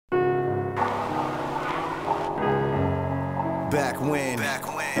back when, way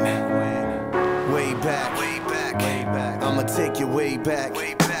back, I'ma take you way back,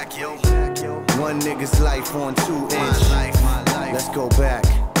 yo. One nigga's life on 2-inch. Let's go back,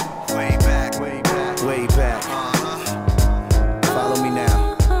 way back. Follow me now.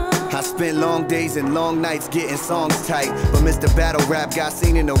 I spent long days and long nights getting songs tight, but Mr. Battle Rap got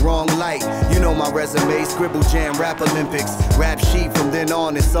seen in the wrong light. You know my resume, Scribble Jam, Rap Olympics, rap sheet. From then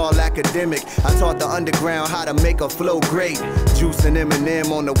on it's all academic. I taught the underground how to make a flow great. Juice and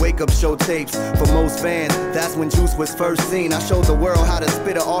Eminem on the Wake Up Show tapes. For most fans, that's when Juice was first seen. I showed the world how to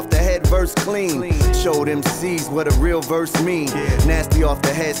spit a off the head verse clean. Showed MCs what a real verse mean. Nasty off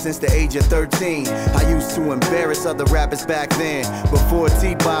the head since the age of 13. I used to embarrass other rappers back then, before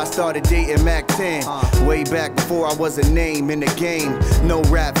T-Boz started dating Mac 10. Way back before I was a name in the game. No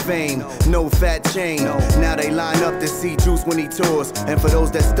rap fame, no fat chain. Now they line up to see Juice when he tours. And for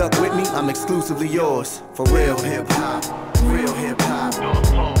those that stuck with me, I'm exclusively yours. For real hip-hop, real hip-hop.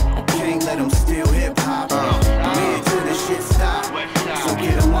 Can't let them steal hip-hop. I'm here till the shit stop. So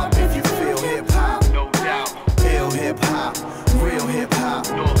get them up if you feel hip-hop. Ill hip-hop, real hip-hop.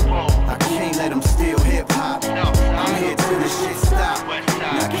 I can't let them steal hip-hop. I'm here till the shit stop.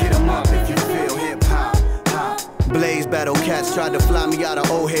 Now get them up if you feel hip-hop. Blaze battle cats tried to fly me out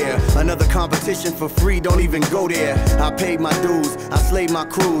of O'Hare. Another competition for free, don't even go there. I paid my dues, I slayed my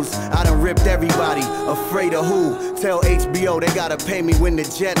crews. I done ripped everybody, afraid of who? Tell HBO they gotta pay me when the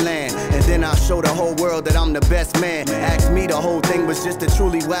jet land. And then I show the whole world that I'm the best man. Ask me, the whole thing was just a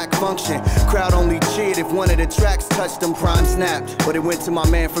truly whack function. Crowd only cheered if one of the tracks touched them, Prime snapped. But it went to my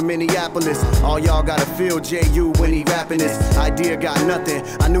man from Minneapolis. All y'all gotta feel J.u.i.c.e when he rapping this. Idea got nothing.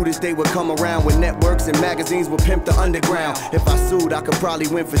 I knew this day would come around when networks and magazines would pimp the underground. If I sued, I could probably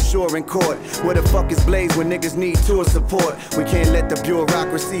win for sure in court. Where the fuck is Blaze when niggas need tour support? We can't let the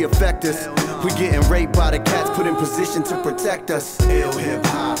bureaucracy affect us. We getting raped by the cats put in position to protect us. Ill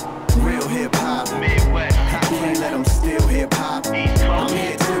hip-hop, real hip-hop. I can't let them steal hip-hop. I'm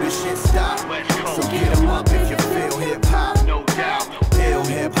here till the shit stop. So get them up if you feel hip-hop. Ill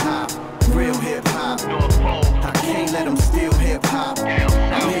hip-hop, real hip-hop. I can't let them steal hip-hop.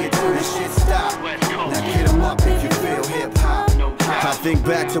 I'm here till the shit stop. Now get them up if you feel hip-hop. I think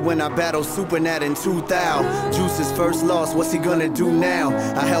back to when I battled Supernat in 2000. Juice's first loss, what's he gonna do now?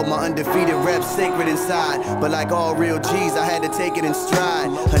 I held my undefeated rep sacred inside, but like all real G's, I had to take it in stride.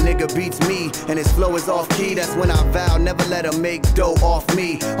 A nigga beats me and his flow is off key. That's when I vowed never let him make dough off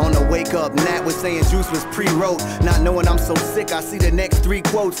me. On the wake up, Nat was saying Juice was pre-wrote. Not knowing I'm so sick, I see the next 3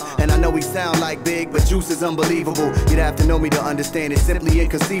 quotes. And I know he sound like big, but Juice is unbelievable. You'd have to know me to understand it's simply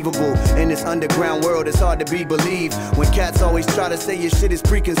inconceivable. In this underground world, it's hard to be believed. When cats always try to say your shit is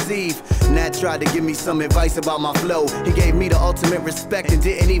preconceived. Nat tried to give me some advice about my flow. He gave me the ultimate respect and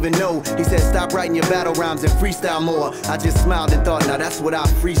didn't even know. He said stop writing your battle rhymes and freestyle more. I just smiled and thought, now that's what I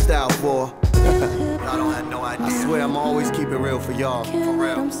freestyle for. I don't have no idea. I swear I'm always keep it real for y'all. For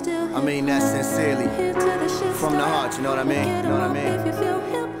real. I mean that sincerely. From the heart, you know what I mean? You know what I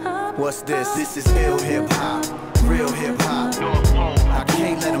mean? What's this? This is ill hip-hop, real hip-hop. I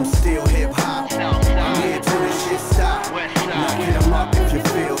can't let them steal hip-hop. I'm here till the shit stop. Now get them up if you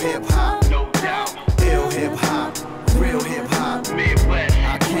feel hip-hop. Ill hip-hop, real hip-hop.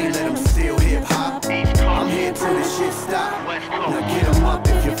 I can't let them steal hip-hop. I'm here till the shit stop. Now get them up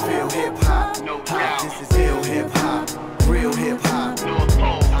if you feel hip-hop. This is